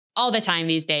all the time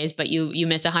these days, but you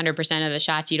miss 100% of the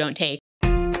shots you don't take.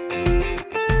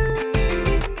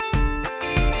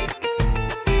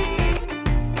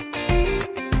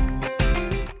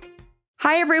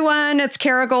 Hi, everyone. It's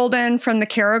Kara Goldin from The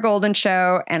Kara Goldin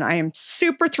Show, and I am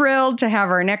super thrilled to have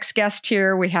our next guest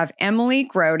here. We have Emily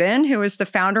Groden, who is the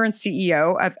founder and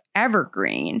CEO of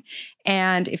Evergreen.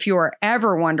 And if you are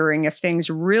ever wondering if things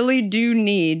really do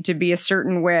need to be a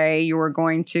certain way, you are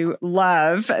going to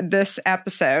love this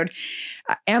episode.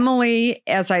 Emily,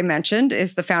 as I mentioned,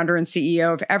 is the founder and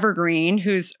CEO of Evergreen,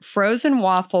 whose frozen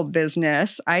waffle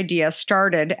business idea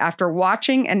started after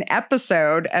watching an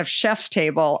episode of Chef's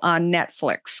Table on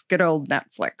Netflix, good old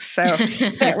Netflix. So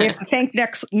we have to thank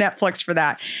Netflix for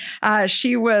that.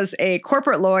 She was a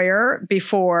corporate lawyer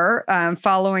before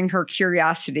following her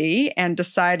curiosity and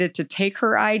decided to take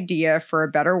her idea for a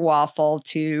better waffle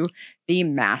to the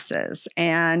masses.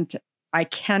 And I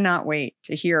cannot wait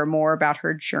to hear more about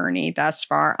her journey thus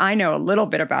far. I know a little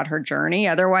bit about her journey.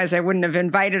 Otherwise, I wouldn't have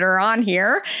invited her on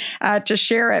here to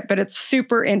share it. But it's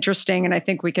super interesting. And I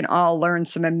think we can all learn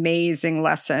some amazing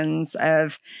lessons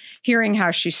of hearing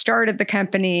how she started the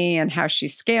company and how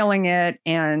she's scaling it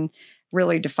and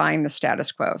really defying the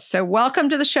status quo. So welcome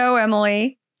to the show,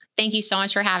 Emily. Thank you so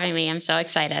much for having me. I'm so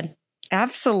excited.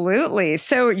 Absolutely.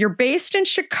 So you're based in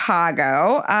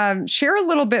Chicago. Share a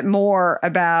little bit more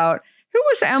about who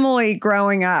was Emily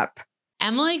growing up?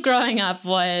 Emily growing up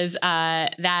was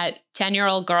that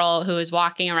 10-year-old girl who was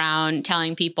walking around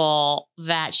telling people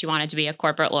that she wanted to be a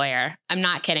corporate lawyer. I'm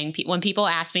not kidding. When people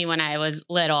asked me when I was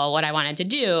little what I wanted to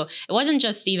do, it wasn't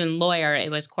just even lawyer,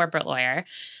 it was corporate lawyer.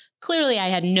 Clearly, I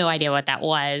had no idea what that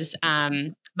was.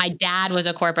 My dad was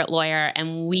a corporate lawyer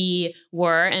and we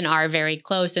were and are very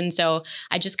close. And so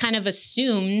I just kind of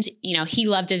assumed, he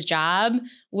loved his job.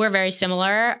 We're very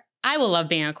similar. I will love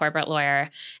being a corporate lawyer.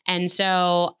 And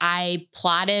so I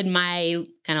plotted my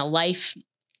kind of life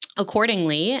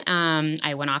accordingly.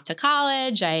 I went off to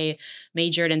college. I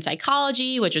majored in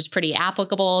psychology, which was pretty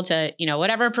applicable to,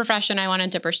 whatever profession I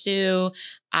wanted to pursue.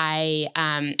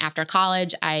 After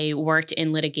college, I worked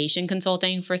in litigation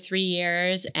consulting for 3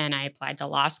 years and I applied to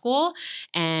law school.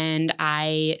 And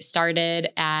I started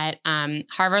at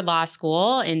Harvard Law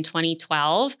School in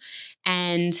 2012.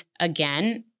 And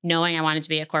again, knowing I wanted to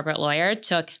be a corporate lawyer,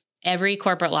 took every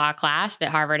corporate law class that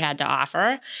Harvard had to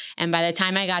offer. And by the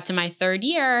time I got to my third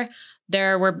year,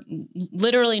 there were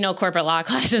literally no corporate law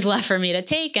classes left for me to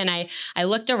take. And I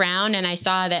looked around and I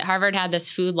saw that Harvard had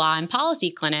this food law and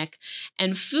policy clinic.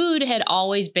 And food had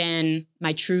always been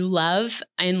my true love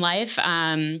in life.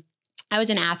 I was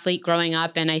an athlete growing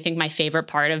up, and I think my favorite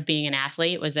part of being an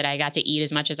athlete was that I got to eat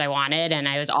as much as I wanted, and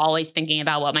I was always thinking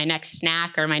about what my next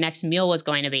snack or my next meal was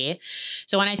going to be.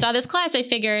 So when I saw this class, I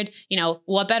figured,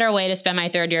 what better way to spend my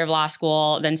third year of law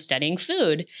school than studying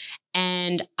food?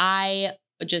 And I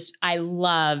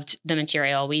loved the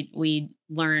material. We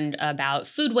learned about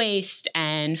food waste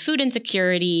and food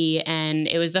insecurity. And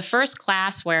it was the first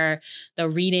class where the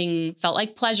reading felt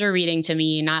like pleasure reading to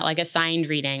me, not like assigned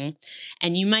reading.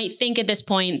 And you might think at this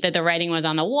point that the writing was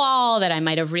on the wall, that I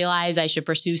might have realized I should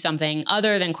pursue something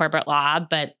other than corporate law,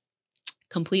 but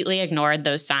completely ignored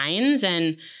those signs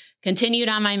and continued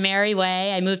on my merry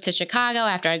way. I moved to Chicago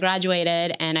after I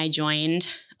graduated and I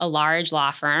joined a large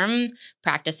law firm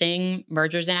practicing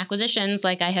mergers and acquisitions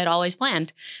like I had always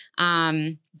planned.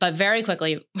 But very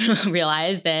quickly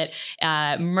realized that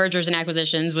mergers and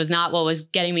acquisitions was not what was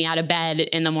getting me out of bed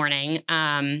in the morning.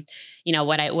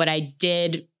 What I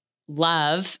did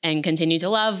love and continue to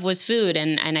love was food.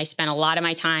 And I spent a lot of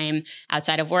my time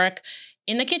outside of work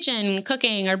in the kitchen,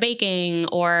 cooking or baking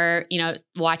or,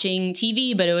 watching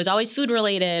TV, but it was always food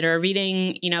related or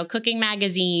reading, cooking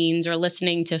magazines or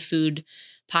listening to food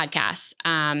podcasts.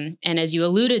 And as you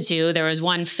alluded to, there was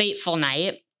one fateful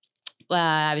night.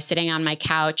 I was sitting on my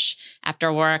couch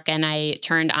after work and I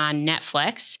turned on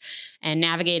Netflix and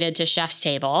navigated to Chef's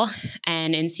Table.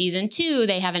 And in season 2,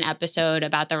 they have an episode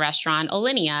about the restaurant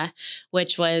Alinea,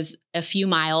 which was a few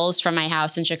miles from my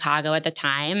house in Chicago at the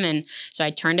time. And so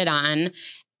I turned it on.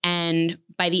 And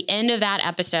by the end of that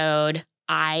episode,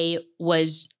 I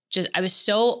was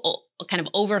so kind of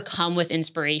overcome with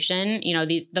inspiration.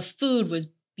 The food was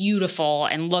beautiful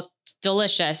and looked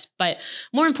delicious, but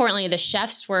more importantly, the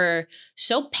chefs were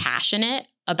so passionate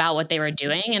about what they were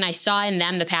doing. And I saw in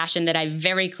them the passion that I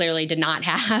very clearly did not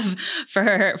have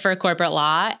for corporate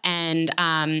law. And,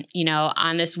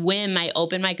 on this whim, I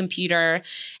opened my computer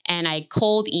and I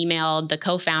cold emailed the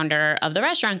co-founder of the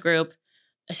restaurant group,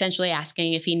 essentially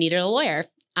asking if he needed a lawyer.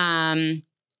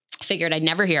 Figured I'd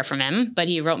never hear from him, but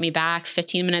he wrote me back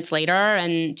 15 minutes later.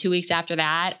 And 2 weeks after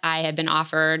that, I had been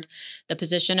offered the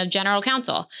position of general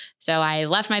counsel. So I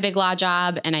left my big law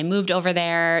job and I moved over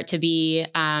there to be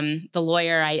the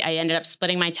lawyer. I ended up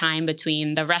splitting my time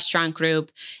between the restaurant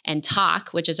group and Talk,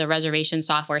 which is a reservation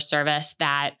software service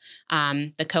that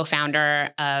the co-founder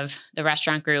of the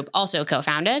restaurant group also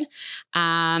co-founded.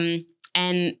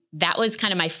 And that was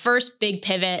kind of my first big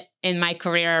pivot in my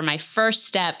career, my first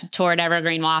step toward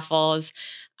Evergreen Waffles.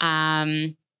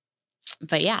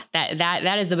 But yeah,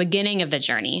 that is the beginning of the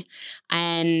journey.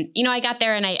 And, I got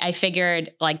there and I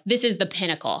figured like, this is the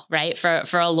pinnacle, right?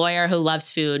 For a lawyer who loves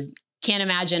food, can't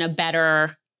imagine a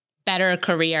better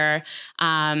career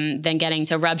than getting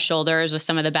to rub shoulders with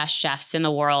some of the best chefs in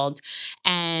the world.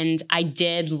 And I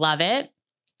did love it.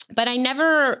 But I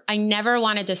never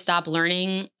wanted to stop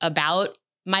learning about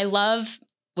my love,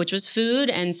 which was food.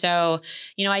 And so,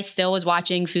 I still was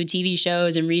watching food TV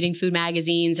shows and reading food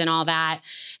magazines and all that.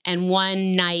 And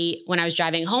one night when I was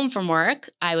driving home from work,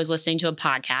 I was listening to a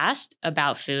podcast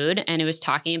about food, and it was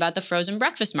talking about the frozen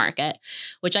breakfast market,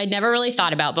 which I'd never really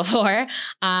thought about before.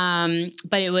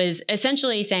 But it was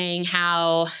essentially saying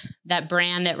how that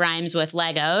brand that rhymes with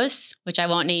Legos, which I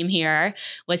won't name here,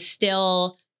 was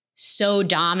still so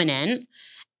dominant.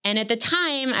 And at the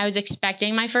time, I was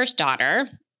expecting my first daughter.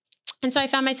 And so I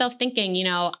found myself thinking,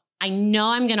 I know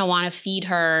I'm going to want to feed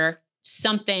her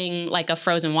something like a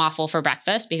frozen waffle for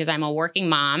breakfast because I'm a working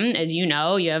mom. As you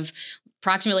know, you have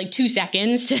approximately 2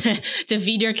 seconds to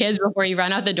feed your kids before you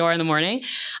run out the door in the morning.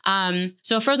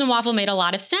 So a frozen waffle made a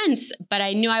lot of sense, but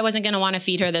I knew I wasn't going to want to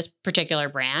feed her this particular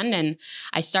brand. And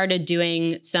I started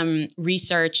doing some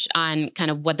research on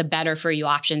kind of what the better for you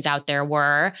options out there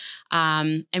were,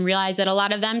 and realized that a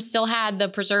lot of them still had the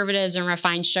preservatives and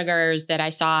refined sugars that I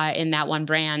saw in that one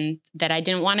brand that I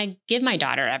didn't want to give my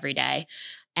daughter every day.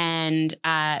 And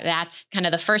that's kind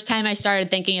of the first time I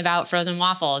started thinking about frozen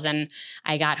waffles. And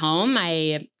I got home,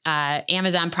 I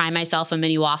Amazon Prime myself a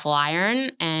mini waffle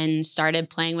iron and started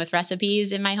playing with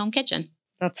recipes in my home kitchen.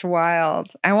 That's wild.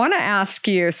 I want to ask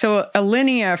you, so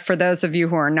Alinea, for those of you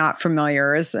who are not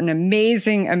familiar, is an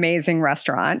amazing, amazing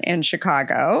restaurant in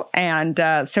Chicago. And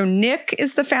so Nick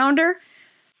is the founder?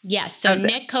 Yes. So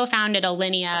Nick co-founded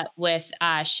Alinea with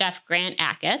Chef Grant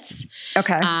Achatz.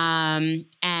 Okay.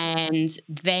 And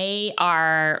they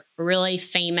are really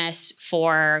famous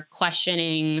for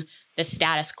questioning the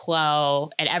status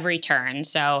quo at every turn.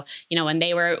 So, when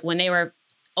they were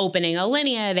opening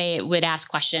Alinea, they would ask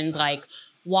questions like,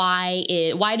 why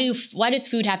does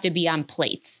food have to be on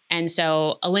plates? And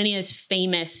so Alinea's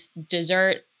famous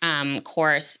dessert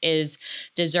course is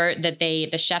dessert that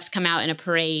the chefs come out in a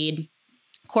parade,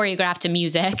 choreographed to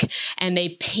music, and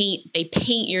they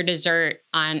paint your dessert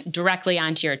directly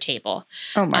onto your table.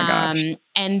 Oh my gosh.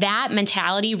 And that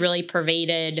mentality really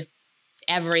pervaded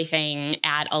everything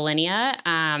at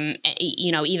Alinea.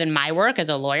 Even my work as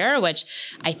a lawyer, which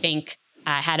I think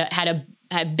had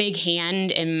a big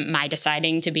hand in my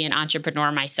deciding to be an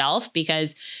entrepreneur myself,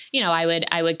 because,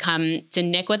 I would come to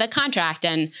Nick with a contract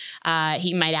and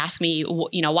he might ask me,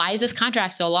 why is this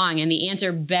contract so long? And the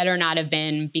answer better not have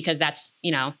been because that's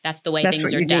the way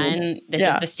things are done. This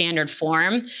is the standard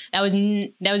form. That was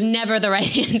never the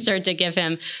right answer to give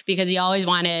him, because he always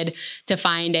wanted to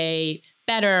find a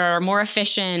better, more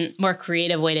efficient, more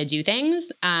creative way to do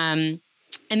things. And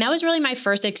that was really my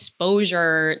first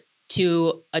exposure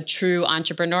to a true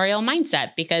entrepreneurial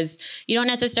mindset, because you don't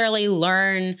necessarily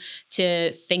learn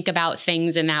to think about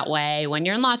things in that way when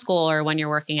you're in law school or when you're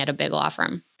working at a big law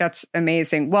firm. That's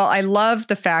amazing. Well, I love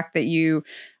the fact that you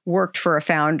worked for a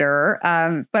founder,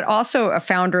 but also a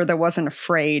founder that wasn't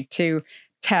afraid to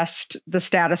test the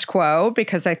status quo,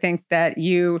 because I think that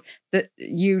you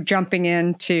jumping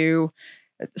in to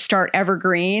start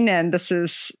Evergreen, and this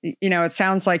is, it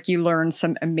sounds like you learned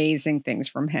some amazing things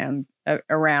from him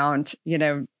around,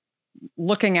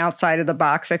 looking outside of the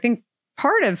box. I think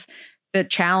part of the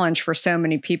challenge for so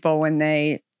many people when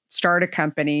they start a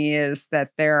company is that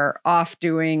they're off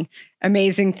doing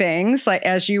amazing things, like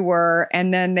as you were,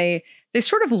 and then they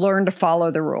sort of learn to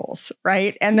follow the rules,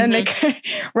 right? And then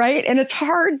right? And it's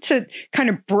hard to kind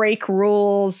of break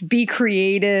rules, be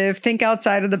creative, think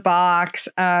outside of the box.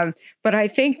 But I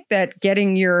think that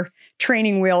getting your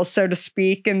training wheels, so to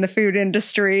speak, in the food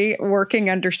industry, working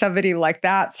under somebody like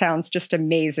that sounds just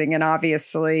amazing. And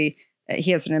obviously,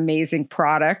 he has an amazing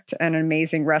product and an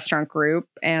amazing restaurant group.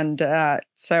 And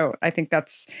so I think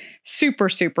that's super,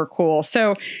 super cool.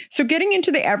 So getting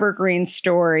into the Evergreen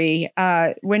story,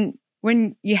 when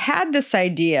when you had this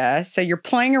idea, so you're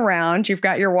playing around, you've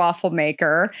got your waffle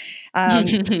maker,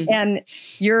 and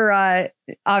you're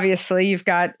obviously you've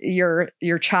got your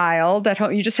child at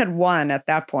home. You just had one at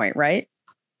that point, right?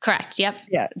 Correct. Yep.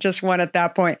 Yeah, just one at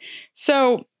that point.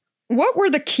 So what were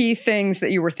the key things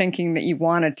that you were thinking that you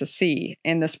wanted to see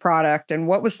in this product, and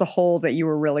what was the hole that you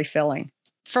were really filling?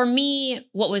 For me,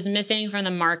 what was missing from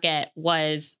the market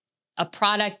was a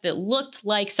product that looked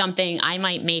like something I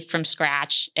might make from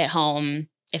scratch at home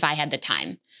if I had the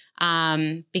time.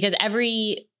 Because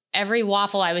every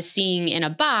waffle I was seeing in a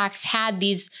box had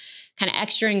these kind of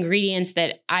extra ingredients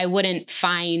that I wouldn't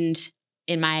find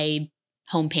in my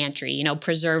home pantry,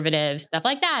 preservatives, stuff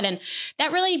like that. And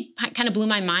that really kind of blew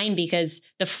my mind because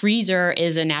the freezer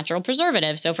is a natural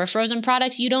preservative. So for frozen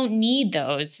products, you don't need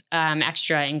those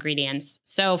extra ingredients.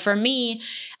 So for me,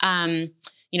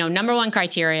 number one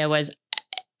criteria was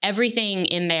everything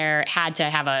in there had to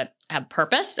have a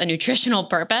purpose, a nutritional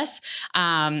purpose.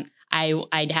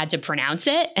 I had to pronounce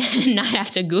it and not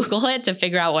have to Google it to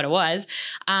figure out what it was.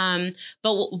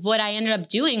 But what I ended up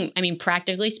doing,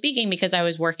 practically speaking, because I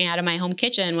was working out of my home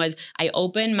kitchen, was I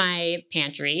opened my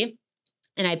pantry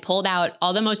and I pulled out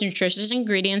all the most nutritious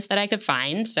ingredients that I could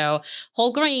find. So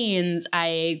whole grains,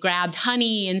 I grabbed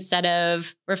honey instead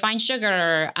of refined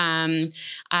sugar. I,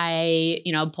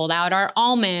 pulled out our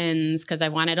almonds because I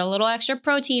wanted a little extra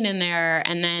protein in there.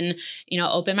 And then,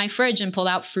 opened my fridge and pulled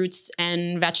out fruits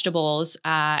and vegetables,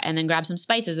 and then grabbed some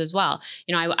spices as well.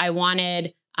 I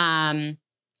wanted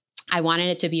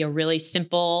it to be a really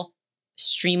simple,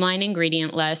 streamlined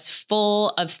ingredient list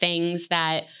full of things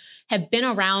that have been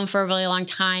around for a really long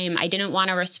time. I didn't want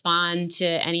to respond to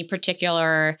any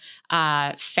particular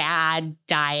fad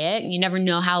diet. You never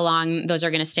know how long those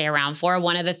are going to stay around for.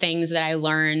 One of the things that I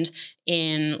learned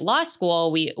in law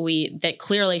school, we that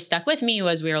clearly stuck with me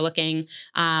was we were looking,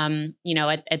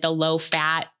 at the low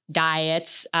fat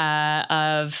diets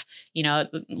of, the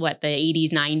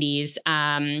 80s,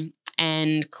 90s.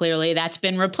 And clearly that's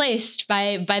been replaced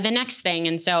by the next thing.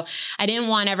 And so I didn't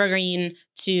want Evergreen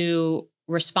to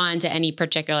respond to any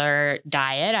particular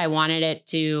diet. I wanted it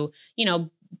to,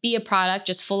 be a product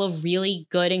just full of really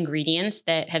good ingredients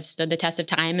that have stood the test of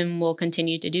time and will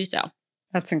continue to do so.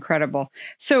 That's incredible.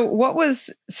 So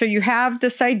you have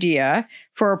this idea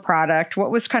for a product.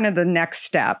 What was kind of the next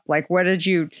step? Like,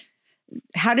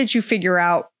 how did you figure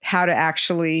out how to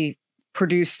actually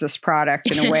produce this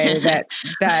product in a way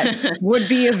that would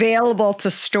be available to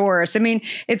stores?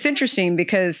 It's interesting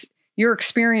because your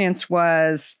experience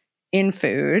was in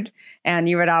food and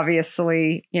you had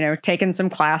obviously, taken some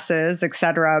classes, et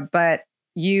cetera, but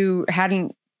you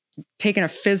hadn't taken a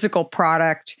physical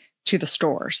product to the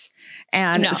stores.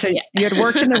 And you had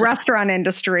worked in the restaurant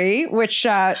industry, which,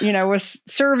 was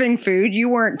serving food. You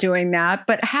weren't doing that,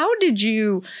 but how did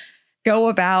you go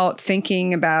about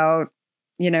thinking about,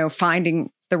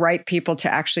 finding the right people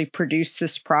to actually produce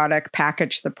this product,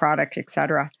 package the product, et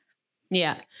cetera?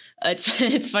 Yeah,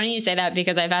 it's funny you say that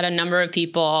because I've had a number of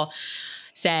people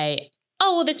say,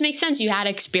 "Oh, well, this makes sense. You had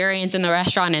experience in the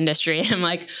restaurant industry." And I'm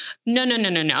like, no.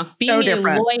 Being a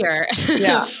lawyer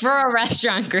for a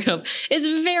restaurant group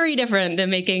is very different than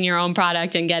making your own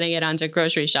product and getting it onto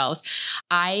grocery shelves.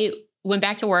 I went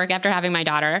back to work after having my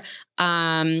daughter,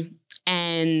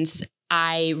 and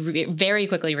I very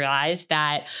quickly realized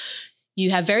that you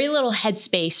have very little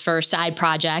headspace for side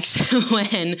projects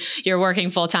when you're working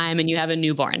full time and you have a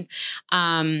newborn.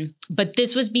 But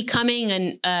this was becoming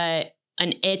an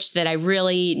itch that I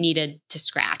really needed to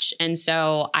scratch. And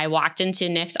so I walked into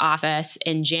Nick's office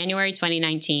in January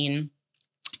 2019.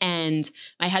 And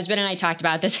my husband and I talked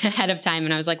about this ahead of time.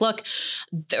 And I was like, look,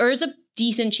 there's a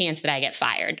decent chance that I get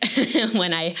fired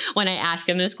when I ask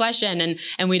him this question.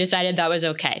 And we decided that was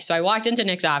okay. So I walked into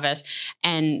Nick's office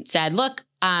and said, look,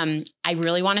 I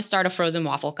really want to start a frozen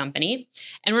waffle company.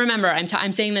 And remember,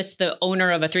 I'm saying this, the owner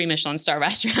of a 3 Michelin star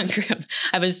restaurant group.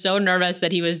 I was so nervous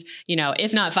that he was,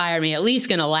 if not fire me, at least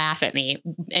going to laugh at me.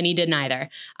 And he did neither.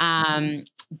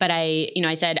 But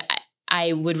I said,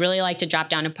 I would really like to drop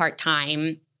down to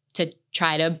part-time to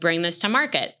try to bring this to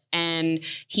market. And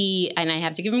I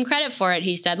have to give him credit for it.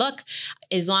 He said, look,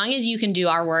 as long as you can do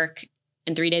our work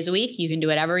in 3 days a week, you can do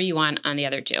whatever you want on the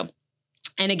other 2.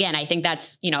 And again, I think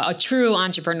that's, a true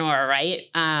entrepreneur, right?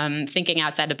 Thinking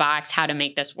outside the box, how to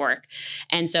make this work.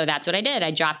 And so that's what I did.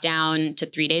 I dropped down to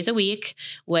 3 days a week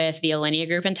with the Alinea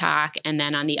group and talk. And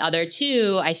then on the other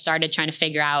 2, I started trying to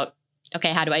figure out,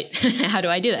 okay, how do I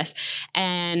do this?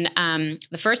 And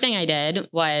the first thing I did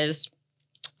was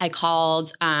I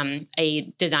called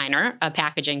a designer, a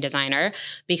packaging designer,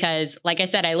 because like I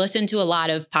said, I listened to a lot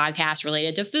of podcasts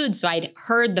related to food. So I'd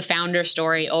heard the founder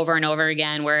story over and over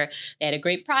again where they had a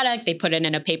great product. They put it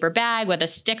in a paper bag with a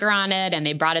sticker on it and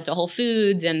they brought it to Whole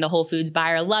Foods, and the Whole Foods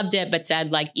buyer loved it, but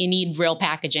said like, you need real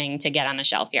packaging to get on the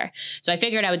shelf here. So I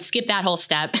figured I would skip that whole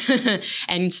step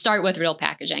and start with real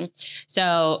packaging.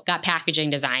 So got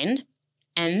packaging designed.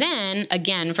 And then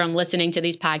again, from listening to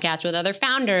these podcasts with other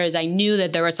founders, I knew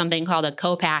that there was something called a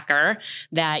co-packer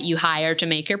that you hire to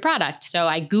make your product. So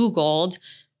I Googled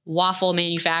waffle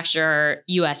manufacturer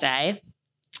USA,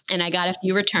 and I got a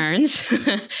few returns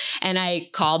and I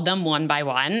called them one by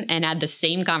one and had the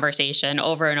same conversation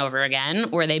over and over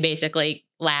again, where they basically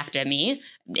laughed at me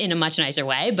in a much nicer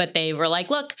way. But they were like,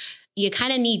 look, you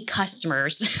kind of need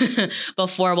customers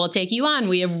before we'll take you on.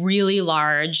 We have really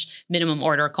large minimum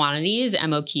order quantities,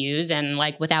 MOQs, and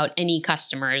like without any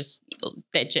customers,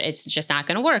 it's just not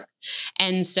going to work.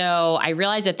 And so I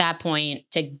realized at that point,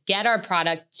 to get our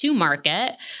product to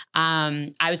market,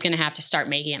 I was going to have to start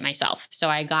making it myself. So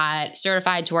I got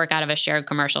certified to work out of a shared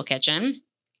commercial kitchen.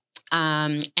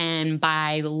 And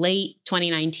by late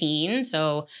 2019,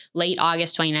 so late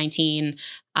August 2019,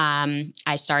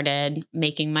 I started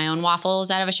making my own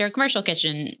waffles out of a shared commercial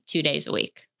kitchen 2 days a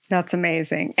week. That's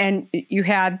amazing. And you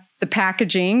had the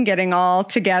packaging getting all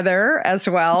together as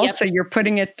well. Yep. So you're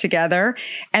putting it together.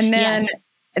 And then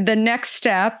the next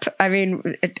step, I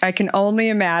mean, I can only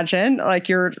imagine like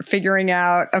you're figuring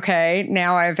out, okay,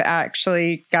 now I've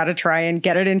actually got to try and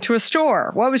get it into a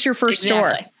store. What was your first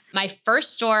store? My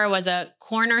first store was a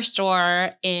corner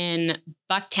store in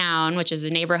Bucktown, which is the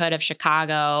neighborhood of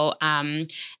Chicago.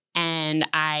 And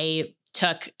I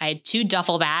had 2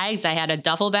 duffel bags. I had a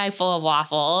duffel bag full of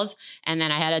waffles, and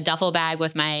then I had a duffel bag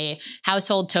with my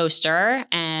household toaster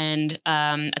and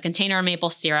a container of maple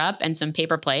syrup and some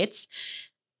paper plates.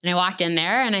 And I walked in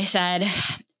there and I said,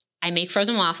 I make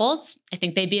frozen waffles. I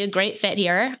think they'd be a great fit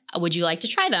here. Would you like to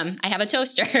try them? I have a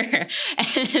toaster.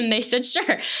 And they said,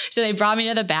 sure. So they brought me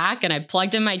to the back and I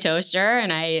plugged in my toaster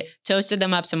and I toasted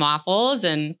them up some waffles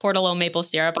and poured a little maple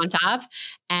syrup on top.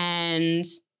 And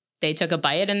they took a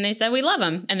bite and they said, we love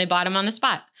them. And they bought them on the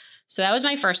spot. So that was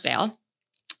my first sale.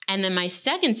 And then my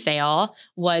second sale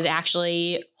was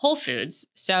actually Whole Foods.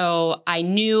 So I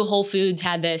knew Whole Foods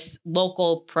had this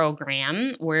local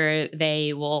program where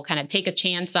they will kind of take a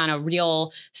chance on a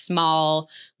real small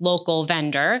local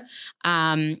vendor.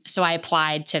 So I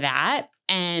applied to that.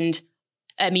 And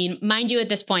I mean, mind you, at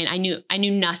this point, I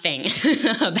knew nothing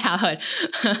about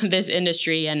this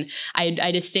industry. And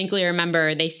I distinctly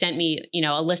remember they sent me,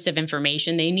 a list of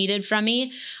information they needed from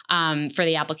me for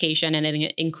the application. And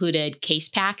it included case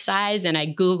pack size. And I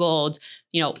Googled,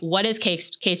 what is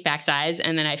case pack size?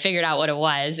 And then I figured out what it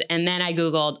was. And then I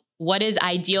Googled, what is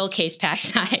ideal case pack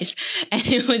size? And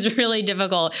it was really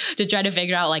difficult to try to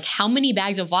figure out like how many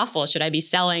bags of waffles should I be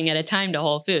selling at a time to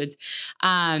Whole Foods?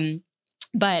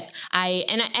 But I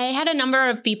had a number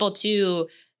of people too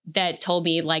that told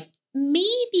me like,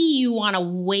 maybe you want to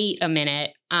wait a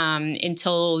minute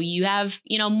until you have,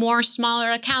 more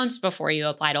smaller accounts before you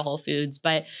apply to Whole Foods.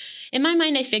 But in my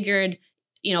mind, I figured,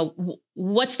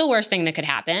 what's the worst thing that could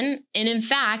happen? And in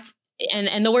fact,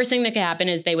 and the worst thing that could happen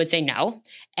is they would say no.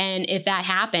 And if that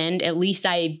happened, at least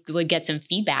I would get some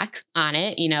feedback on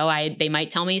it. They might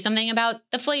tell me something about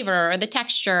the flavor or the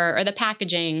texture or the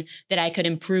packaging that I could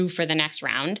improve for the next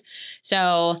round.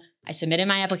 So I submitted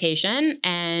my application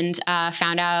and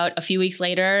found out a few weeks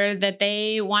later that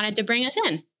they wanted to bring us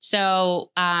in.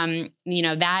 So,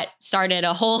 that started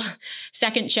a whole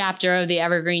second chapter of the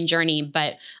Evergreen journey.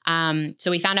 But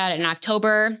so we found out in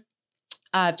October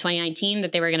of 2019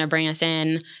 that they were going to bring us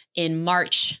in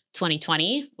March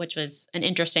 2020, which was an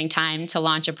interesting time to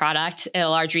launch a product at a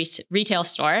large retail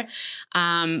store.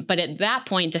 But at that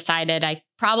point decided I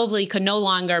probably could no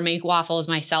longer make waffles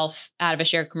myself out of a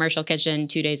shared commercial kitchen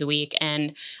 2 days a week.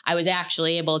 And I was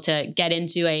actually able to get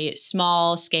into a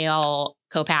small scale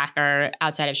co-packer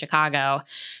outside of Chicago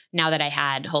now that I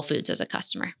had Whole Foods as a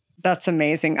customer. That's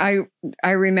amazing. I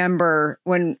remember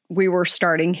when we were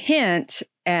starting Hint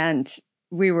and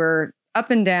we were up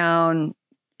and down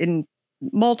in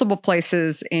multiple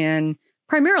places in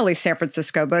primarily San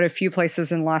Francisco, but a few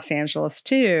places in Los Angeles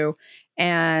too.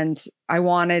 And I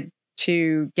wanted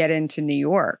to get into New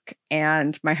York.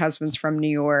 And my husband's from New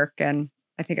York. And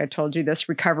I think I told you this,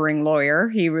 recovering lawyer.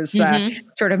 He was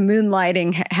sort of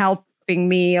moonlighting, helping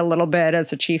me a little bit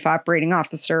as a chief operating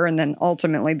officer, and then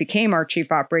ultimately became our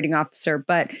chief operating officer.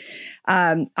 But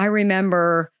I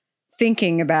remember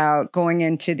thinking about going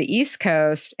into the East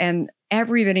Coast and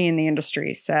everybody in the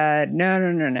industry said, no,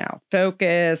 no, no, no,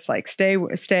 focus, like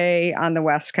stay on the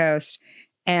West Coast.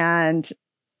 And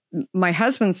my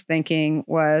husband's thinking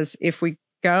was, if we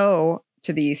go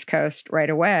to the East Coast right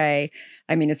away,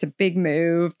 I mean, it's a big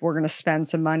move. We're going to spend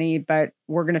some money, but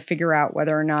we're going to figure out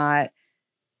whether or not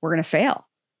we're going to fail,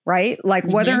 right? Like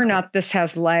whether or not this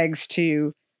has legs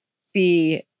to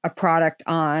be a product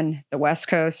on the West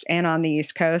Coast and on the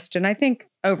East Coast. And I think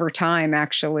over time,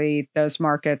 actually, those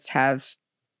markets have,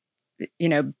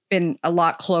 been a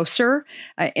lot closer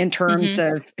in terms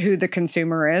of who the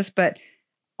consumer is. But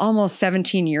almost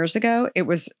 17 years ago, it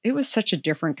was such a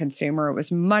different consumer. It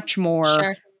was much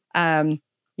more, earthy,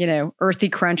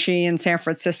 crunchy in San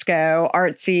Francisco,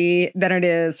 artsy than it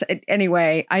is.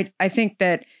 Anyway, I think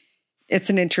that it's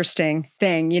an interesting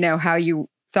thing, how you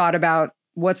thought about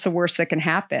what's the worst that can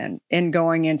happen in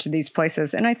going into these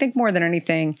places. And I think more than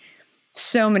anything,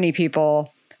 so many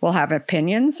people will have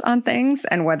opinions on things,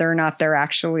 and whether or not they're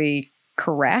actually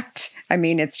correct, I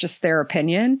mean, it's just their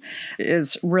opinion,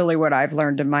 is really what I've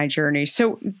learned in my journey.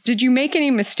 So did you make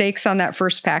any mistakes on that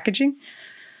first packaging?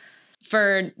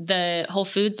 For the Whole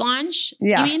Foods launch,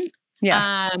 yeah. you mean?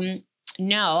 Yeah.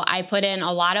 No, I put in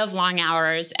a lot of long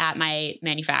hours at my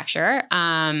manufacturer.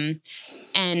 And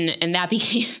that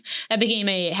became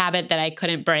a habit that I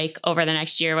couldn't break over the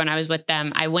next year when I was with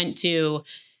them. I went to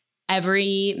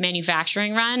every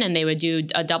manufacturing run and they would do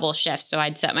a double shift. So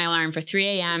I'd set my alarm for 3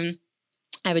 a.m.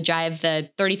 I would drive the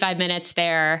 35 minutes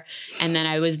there. And then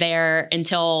I was there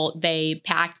until they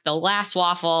packed the last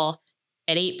waffle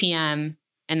at 8 p.m.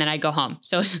 And then I'd go home.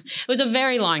 So it was a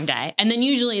very long day. And then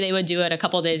usually they would do it a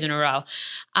couple of days in a row.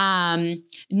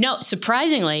 No,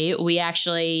 surprisingly, we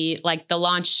actually, like, the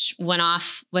launch went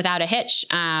off without a hitch.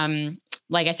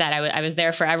 Like I said, I was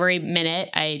there for every minute.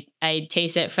 I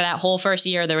tasted it for that whole first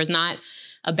year. There was not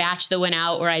a batch that went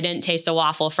out where I didn't taste a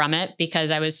waffle from it,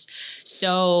 because I was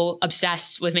so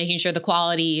obsessed with making sure the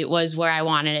quality was where I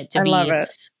wanted it to be. I love it.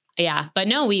 Yeah. But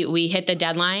no, we hit the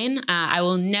deadline. I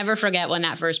will never forget when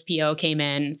that first PO came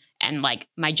in and, like,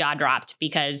 my jaw dropped,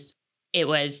 because it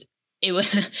was,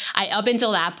 up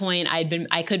until that point,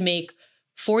 I could make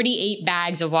 48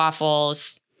 bags of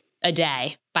waffles a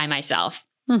day by myself.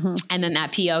 Mm-hmm. And then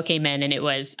that PO came in and it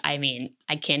was, I mean,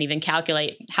 I can't even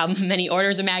calculate how many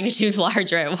orders of magnitudes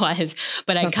larger it was,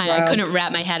 but I couldn't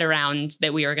wrap my head around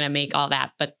that we were going to make all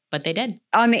that, but they did.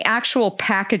 On the actual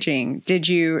packaging, did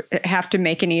you have to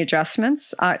make any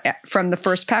adjustments from the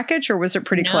first package, or was it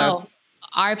pretty close?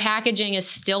 Our packaging is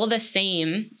still the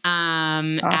same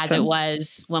as it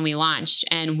was when we launched,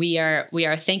 and we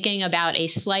are thinking about a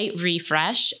slight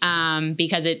refresh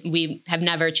because we have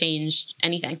never changed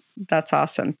anything. That's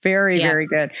awesome. Very, very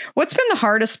good. What's been the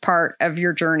hardest part of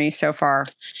your journey so far?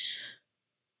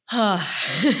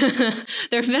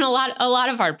 There've been a lot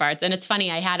of hard parts. And it's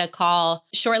funny, I had a call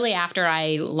shortly after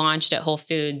I launched at Whole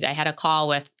Foods. I had a call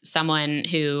with someone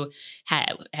who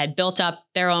had built up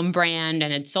their own brand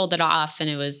and had sold it off, and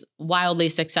it was wildly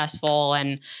successful.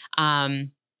 And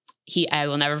I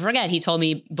will never forget, he told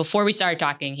me before we started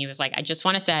talking, he was like, I just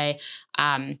want to say,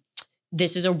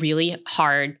 this is a really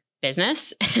hard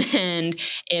business. And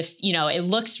if, it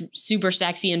looks super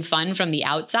sexy and fun from the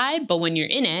outside, but when you're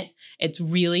in it, it's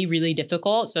really, really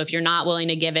difficult. So if you're not willing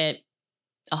to give it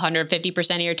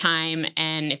 150% of your time,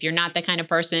 and if you're not the kind of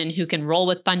person who can roll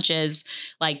with punches,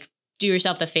 like, do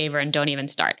yourself the favor and don't even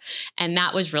start. And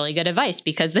that was really good advice,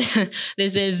 because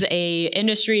this is a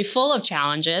industry full of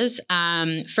challenges.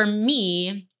 For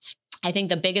me, I think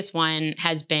the biggest one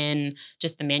has been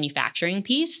just the manufacturing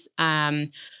piece.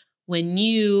 When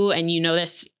you, and you know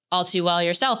this all too well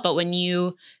yourself, but when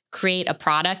you create a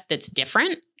product that's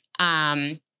different,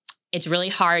 it's really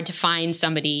hard to find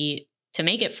somebody to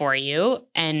make it for you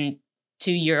and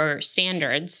to your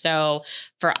standards. So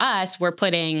for us, we're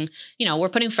putting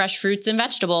fresh fruits and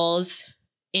vegetables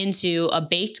into a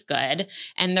baked good,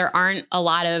 and there aren't a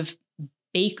lot of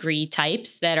bakery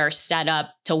types that are set up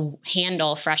to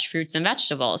handle fresh fruits and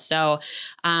vegetables. So,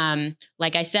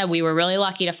 like I said, we were really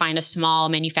lucky to find a small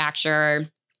manufacturer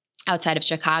outside of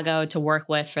Chicago to work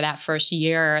with for that first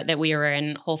year that we were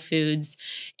in Whole Foods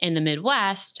in the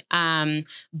Midwest.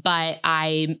 But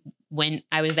I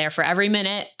was there for every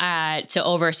minute to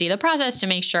oversee the process to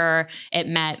make sure it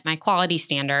met my quality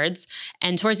standards.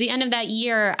 And towards the end of that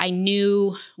year, I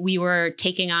knew we were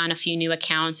taking on a few new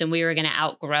accounts and we were going to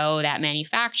outgrow that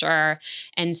manufacturer.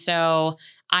 And so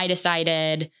I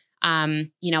decided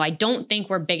I don't think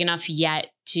we're big enough yet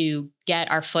to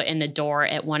get our foot in the door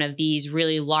at one of these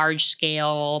really large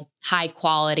scale, high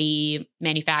quality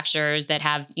manufacturers that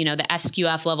have, the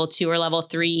SQF level 2 or level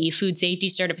 3 food safety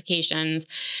certifications.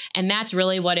 And that's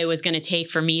really what it was going to take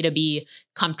for me to be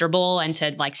comfortable and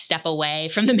to step away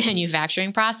from the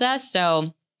manufacturing process.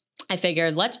 So I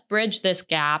figured, let's bridge this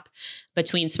gap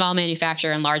between small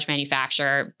manufacturer and large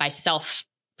manufacturer by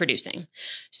self-producing.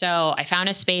 So I found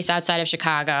a space outside of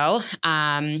Chicago,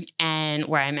 and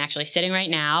where I'm actually sitting right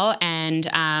now. And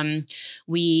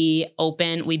we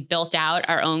built out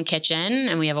our own kitchen,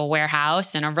 and we have a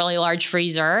warehouse and a really large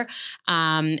freezer.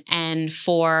 And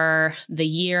for the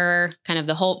year, kind of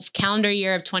the whole calendar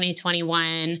year of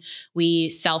 2021, we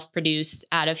self-produced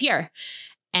out of here.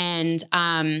 And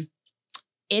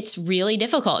it's really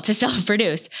difficult to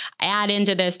self-produce. I add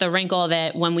into this the wrinkle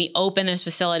that when we opened this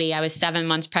facility, I was 7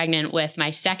 months pregnant with my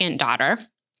second daughter.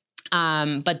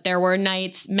 But there were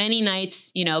many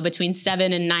nights, between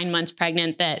 7 and 9 months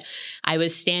pregnant, that I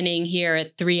was standing here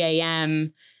at 3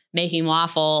 a.m. making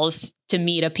waffles to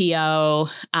meet a PO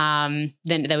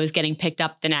that was getting picked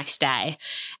up the next day.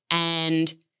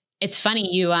 And it's funny,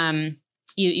 you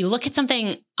look at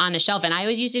something on the shelf, and I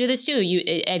always used to do this too.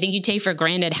 I think you take for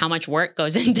granted how much work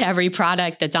goes into every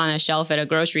product that's on a shelf at a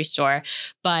grocery store.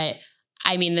 But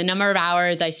I mean, the number of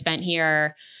hours I spent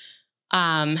here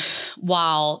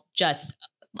while just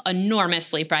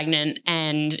enormously pregnant,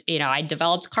 and I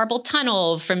developed carpal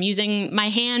tunnel from using my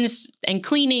hands and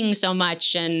cleaning so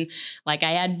much, and I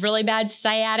had really bad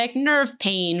sciatic nerve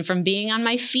pain from being on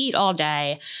my feet all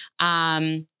day,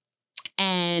 and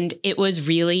it was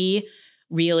really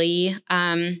really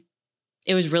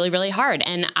hard.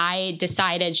 And I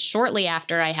decided shortly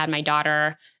after I had my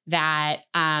daughter that,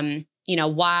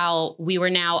 while we were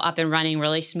now up and running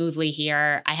really smoothly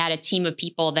here, I had a team of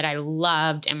people that I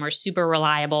loved and were super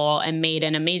reliable and made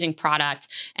an amazing product.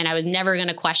 And I was never going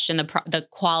to question the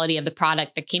quality of the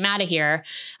product that came out of here,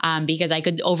 because I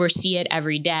could oversee it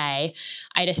every day.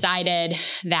 I decided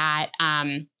that,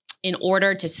 in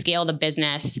order to scale the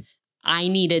business, I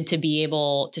needed to be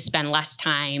able to spend less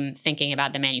time thinking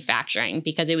about the manufacturing,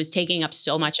 because it was taking up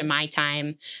so much of my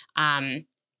time,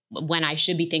 when I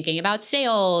should be thinking about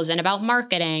sales and about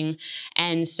marketing.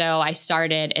 And so I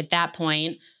started at that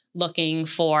point looking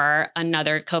for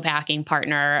another co-packing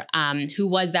partner, who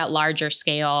was that larger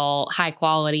scale, high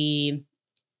quality,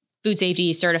 food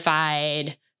safety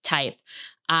certified type.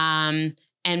 And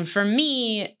for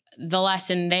me, the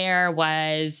lesson there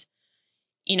was,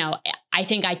 I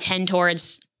think I tend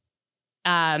towards,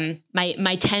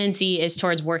 my tendency is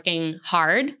towards working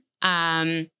hard.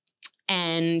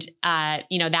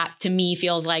 That to me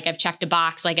feels like I've checked a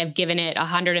box, like I've given it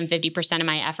 150% of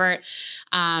my effort.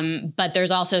 But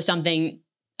there's also something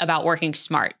about working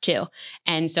smart too.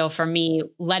 And so for me,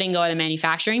 letting go of the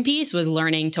manufacturing piece was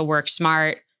learning to work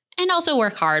smart and also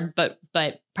work hard, but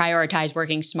prioritize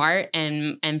working smart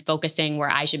and focusing where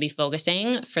I should be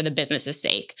focusing for the business's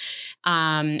sake.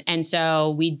 And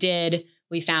so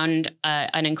we found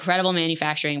an incredible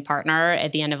manufacturing partner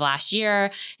at the end of last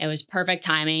year. It was perfect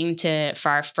timing for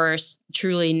our first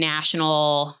truly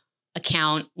national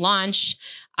account launch.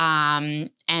 And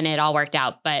it all worked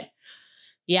out. But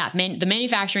yeah, the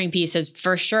manufacturing piece has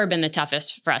for sure been the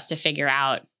toughest for us to figure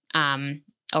out,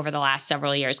 over the last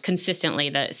several years, consistently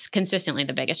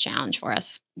the biggest challenge for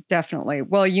us. Definitely.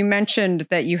 Well, you mentioned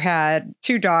that you had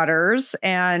 2 daughters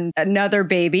and another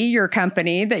baby, your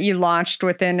company that you launched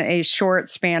within a short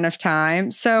span of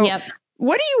time. So Yep.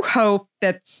 What do you hope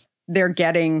that they're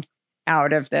getting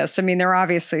out of this? I mean, they're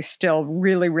obviously still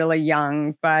really, really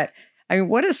young, but I mean,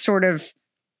 what is sort of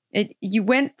it? You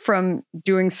went from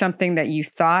doing something that you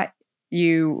thought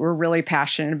you were really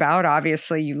passionate about.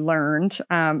 Obviously, you learned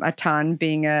a ton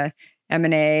being a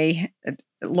M&A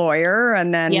lawyer,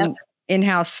 and then Yep.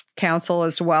 in-house counsel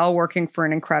as well, working for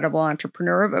an incredible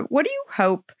entrepreneur. But what do you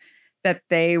hope that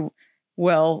they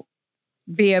will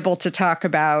be able to talk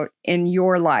about in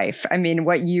your life? I mean,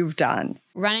 what you've done.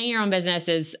 Running your own business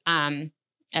is,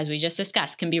 as we just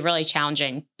discussed, can be really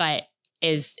challenging, but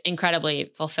is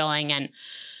incredibly fulfilling. And,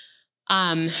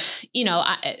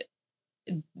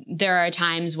 there are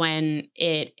times when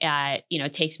it,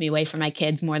 takes me away from my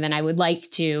kids more than I would like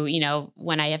to,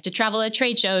 when I have to travel to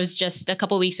trade shows just a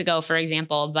couple of weeks ago, for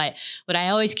example. But what I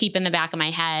always keep in the back of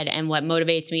my head and what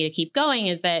motivates me to keep going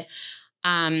is that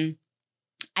I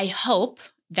hope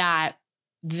that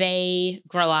they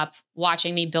grow up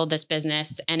watching me build this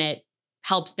business, and it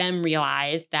helps them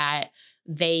realize that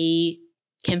they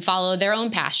can follow their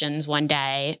own passions one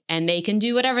day and they can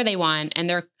do whatever they want, and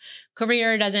their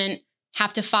career doesn't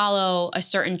have to follow a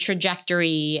certain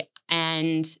trajectory,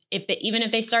 And even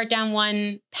if they start down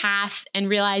one path and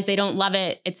realize they don't love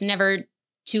it, it's never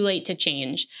too late to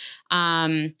change.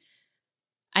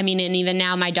 I mean, and even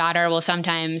now my daughter will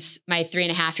sometimes, my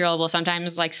 3.5-year-old will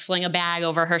sometimes like sling a bag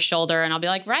over her shoulder, and I'll be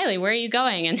like, Riley, where are you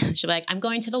going? And she'll be like, I'm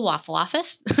going to the waffle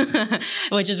office,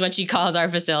 which is what she calls our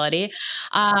facility.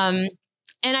 And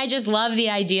I just love the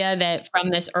idea that from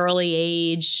this early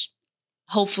age,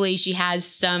 hopefully she has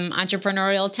some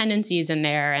entrepreneurial tendencies in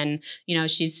there. And,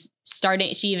 she's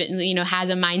starting, she even, has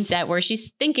a mindset where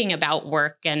she's thinking about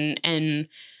work and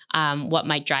what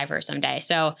might drive her someday.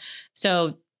 So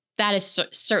that is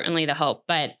certainly the hope.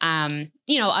 But,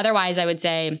 otherwise I would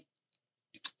say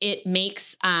it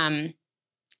makes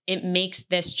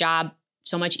this job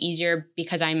so much easier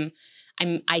because I'm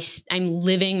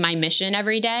living my mission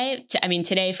every day.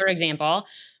 Today, for example,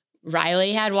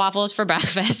 Riley had waffles for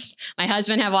breakfast. My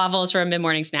husband had waffles for a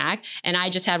mid-morning snack, and I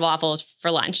just had waffles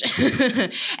for lunch.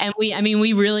 And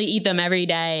we really eat them every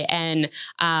day. And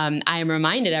I am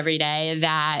reminded every day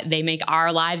that they make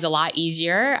our lives a lot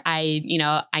easier. I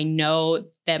know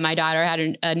that my daughter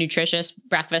had a nutritious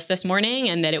breakfast this morning,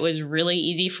 and that it was really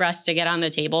easy for us to get on the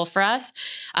table for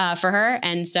her.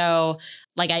 And so,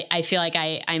 I feel like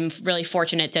I'm really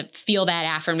fortunate to feel that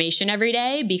affirmation every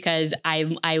day, because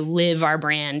I live our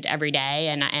brand every day,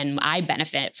 and I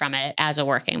benefit from it as a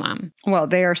working mom. Well,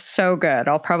 they are so good.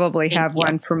 I'll probably have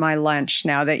one for my lunch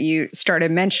now that you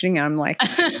started mentioning them. Like,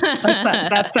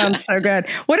 that sounds so good.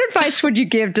 What advice would you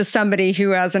give to somebody who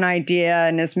has an idea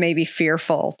and is maybe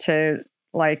fearful to,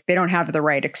 like, they don't have the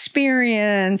right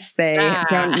experience, they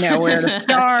don't know where to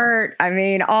start?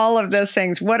 All of those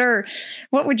things. What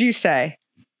would you say?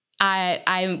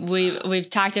 We've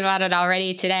talked about it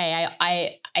already today.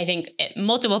 I think at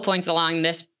multiple points along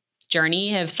this journey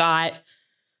have thought,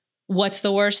 what's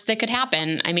the worst that could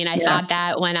happen? I thought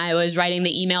that when I was writing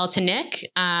the email to Nick,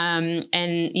 and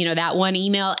that one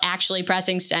email actually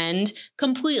pressing send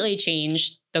completely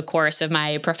changed the course of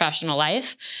my professional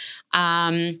life.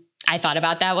 I thought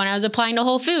about that when I was applying to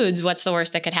Whole Foods. What's the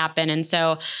worst that could happen? And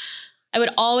so I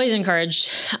would always encourage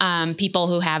people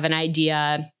who have an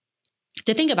idea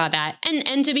to think about that.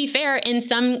 And to be fair, in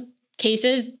some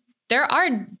cases, there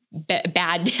are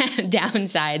bad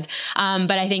downsides.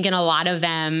 But I think in a lot of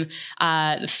them,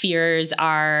 fears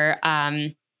are,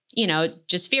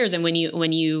 just fears. And when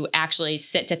you actually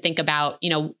sit to think about,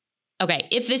 okay,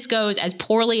 if this goes as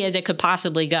poorly as it could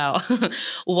possibly go,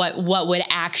 what would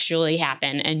actually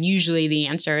happen? And usually the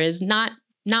answer is not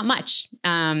much.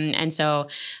 And so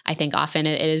I think often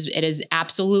it is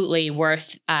absolutely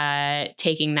worth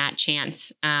taking that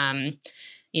chance.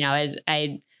 As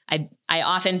I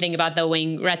often think about the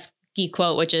Wayne Gretzky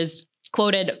quote, which is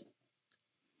quoted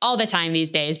all the time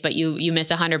these days, but you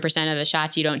miss 100% of the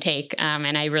shots you don't take.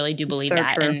 And I really do believe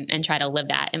that and try to live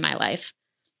that in my life.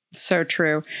 So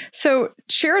true. So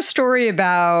share a story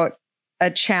about a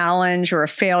challenge or a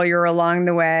failure along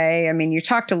the way. You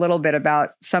talked a little bit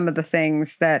about some of the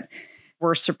things that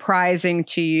were surprising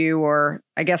to you, or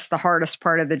I guess the hardest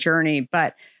part of the journey,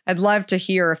 but I'd love to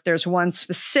hear if there's one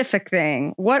specific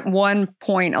thing. What one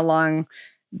point along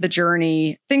the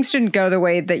journey, things didn't go the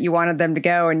way that you wanted them to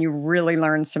go, and you really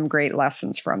learned some great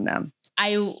lessons from them?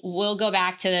 I will go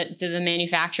back to the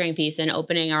manufacturing piece and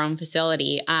opening our own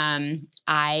facility.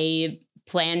 I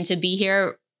plan to be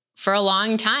here for a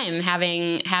long time,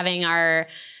 having our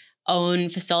own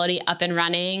facility up and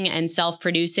running and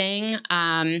self-producing.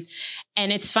 And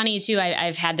it's funny too,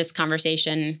 I've had this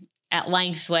conversation at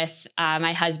length with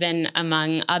my husband,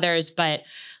 among others, but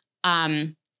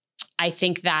I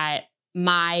think that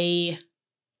my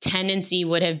tendency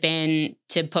would have been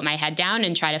to put my head down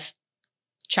and try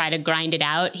to grind it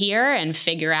out here and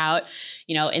figure out,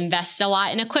 invest a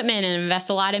lot in equipment and invest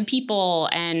a lot in people,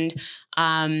 and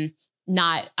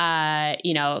not,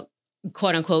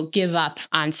 quote unquote, give up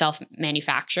on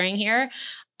self-manufacturing here.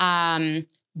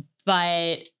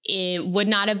 But it would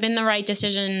not have been the right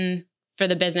decision for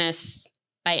the business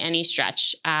by any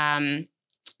stretch.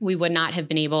 We would not have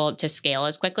been able to scale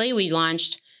as quickly. We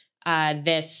launched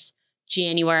this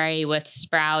January with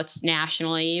Sprouts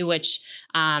nationally, which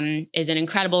is an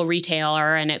incredible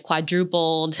retailer, and it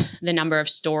quadrupled the number of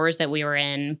stores that we were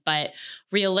in. But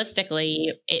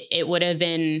realistically, it would have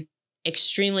been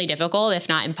extremely difficult, if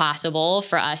not impossible,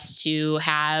 for us to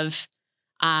have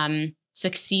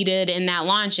succeeded in that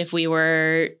launch if we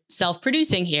were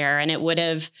self-producing here. And it would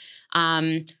have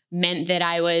meant that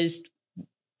I was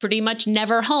pretty much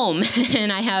never home.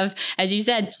 And I have, as you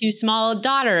said, 2 small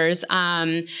daughters.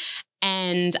 And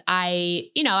I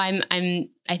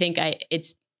think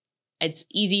it's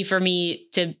easy for me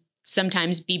to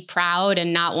sometimes be proud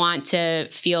and not want to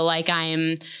feel like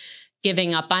I'm,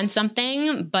 giving up on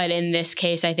something. But in this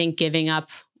case, I think giving up,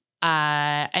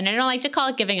 and I don't like to call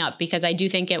it giving up because I do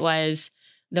think it was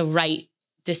the right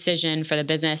decision for the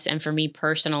business and for me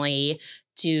personally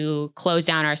to close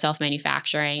down our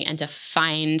self-manufacturing and to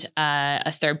find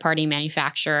a third-party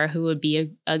manufacturer who would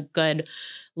be a good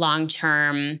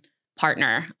long-term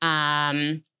partner,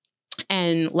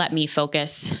 and let me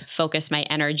focus my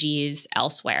energies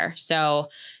elsewhere. So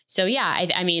yeah,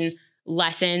 I mean,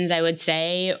 lessons, I would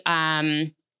say,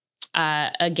 again,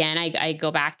 I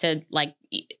go back to like,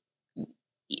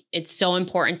 it's so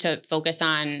important to focus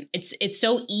on, it's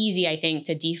so easy, I think,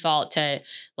 to default to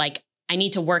like, I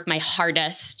need to work my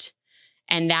hardest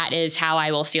and that is how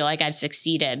I will feel like I've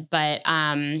succeeded. But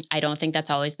I don't think that's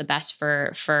always the best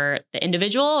for the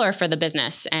individual or for the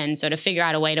business. And so to figure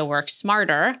out a way to work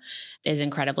smarter is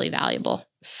incredibly valuable.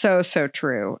 So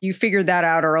true. You figured that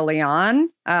out early on,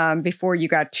 before you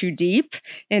got too deep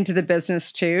into the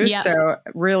business too. Yep. So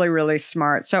really, really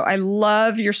smart. So I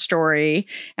love your story,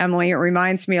 Emily. It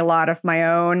reminds me a lot of my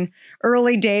own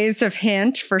early days of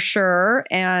Hint for sure.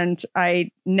 And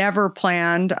I never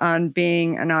planned on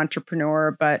being an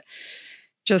entrepreneur, but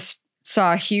just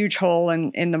saw a huge hole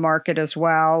in the market as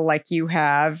well, like you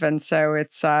have. And so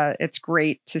it's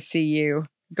great to see you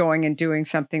going and doing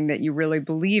something that you really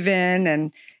believe in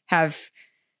and have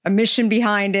a mission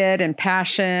behind it and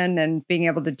passion, and being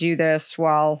able to do this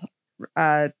while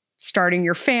starting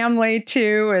your family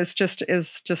too is just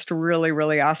really,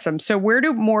 really awesome. So where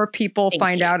do more people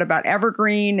find out about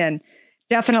Evergreen? And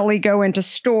definitely go into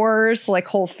stores like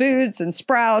Whole Foods and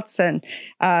Sprouts and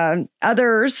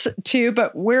others too.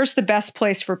 But where's the best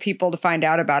place for people to find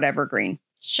out about Evergreen?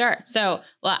 Sure. So,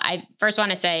 well, I first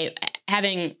want to say,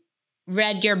 having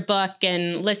read your book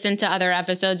and listened to other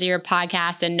episodes of your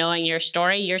podcast and knowing your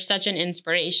story, you're such an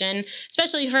inspiration,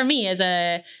 especially for me as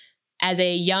a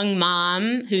young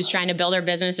mom who's trying to build her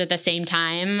business at the same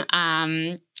time.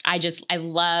 I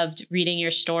loved reading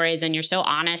your stories, and you're so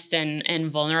honest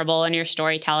and vulnerable in your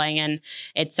storytelling. And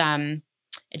it's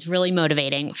really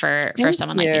motivating for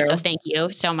someone like me. So thank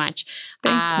you so much.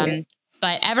 Thank you.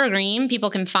 But Evergreen, people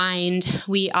can find,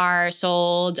 we are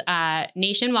sold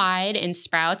nationwide in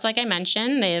Sprouts, like I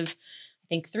mentioned. They have, I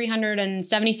think,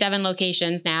 377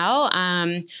 locations now.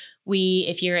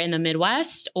 If you're in the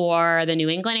Midwest or the New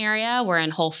England area, we're in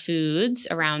Whole Foods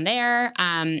around there.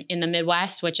 In the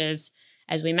Midwest, which is,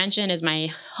 as we mentioned, is my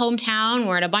hometown,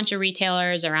 we're at a bunch of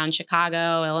retailers around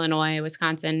Chicago, Illinois,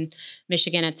 Wisconsin,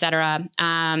 Michigan, et cetera.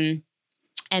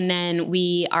 And then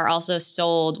we are also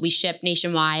sold, we ship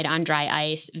nationwide on dry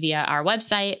ice via our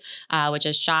website, which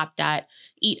is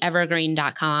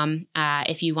shop.eatevergreen.com.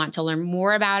 If you want to learn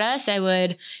more about us, I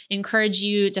would encourage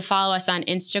you to follow us on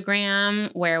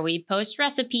Instagram, where we post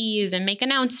recipes and make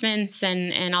announcements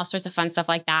and all sorts of fun stuff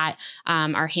like that.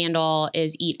 Our handle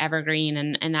is Eat Evergreen,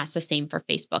 and that's the same for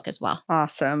Facebook as well.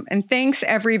 Awesome. And thanks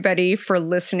everybody for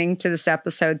listening to this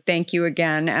episode. Thank you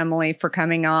again, Emily, for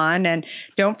coming on. And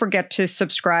don't forget to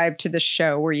subscribe to the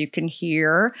show, where you can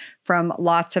hear from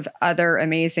lots of other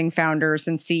amazing founders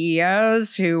and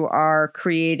CEOs who are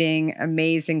creating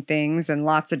amazing things in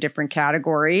lots of different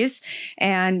categories.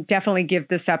 And definitely give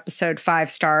this episode 5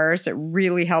 stars. It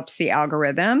really helps the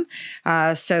algorithm,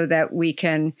 so that we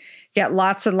can get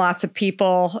lots and lots of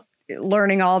people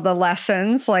learning all the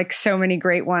lessons, like so many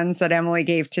great ones that Emily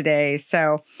gave today.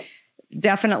 So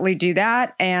definitely do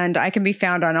that. And I can be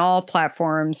found on all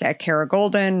platforms at Kara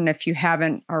Goldin. And if you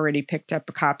haven't already picked up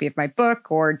a copy of my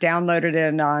book or downloaded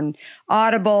it on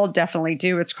Audible, definitely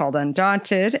do. It's called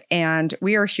Undaunted. And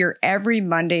we are here every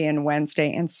Monday and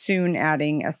Wednesday, and soon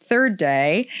adding a third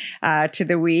day to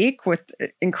the week with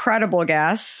incredible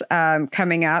guests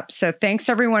coming up. So thanks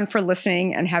everyone for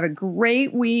listening, and have a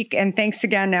great week. And thanks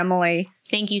again, Emily.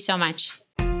 Thank you so much.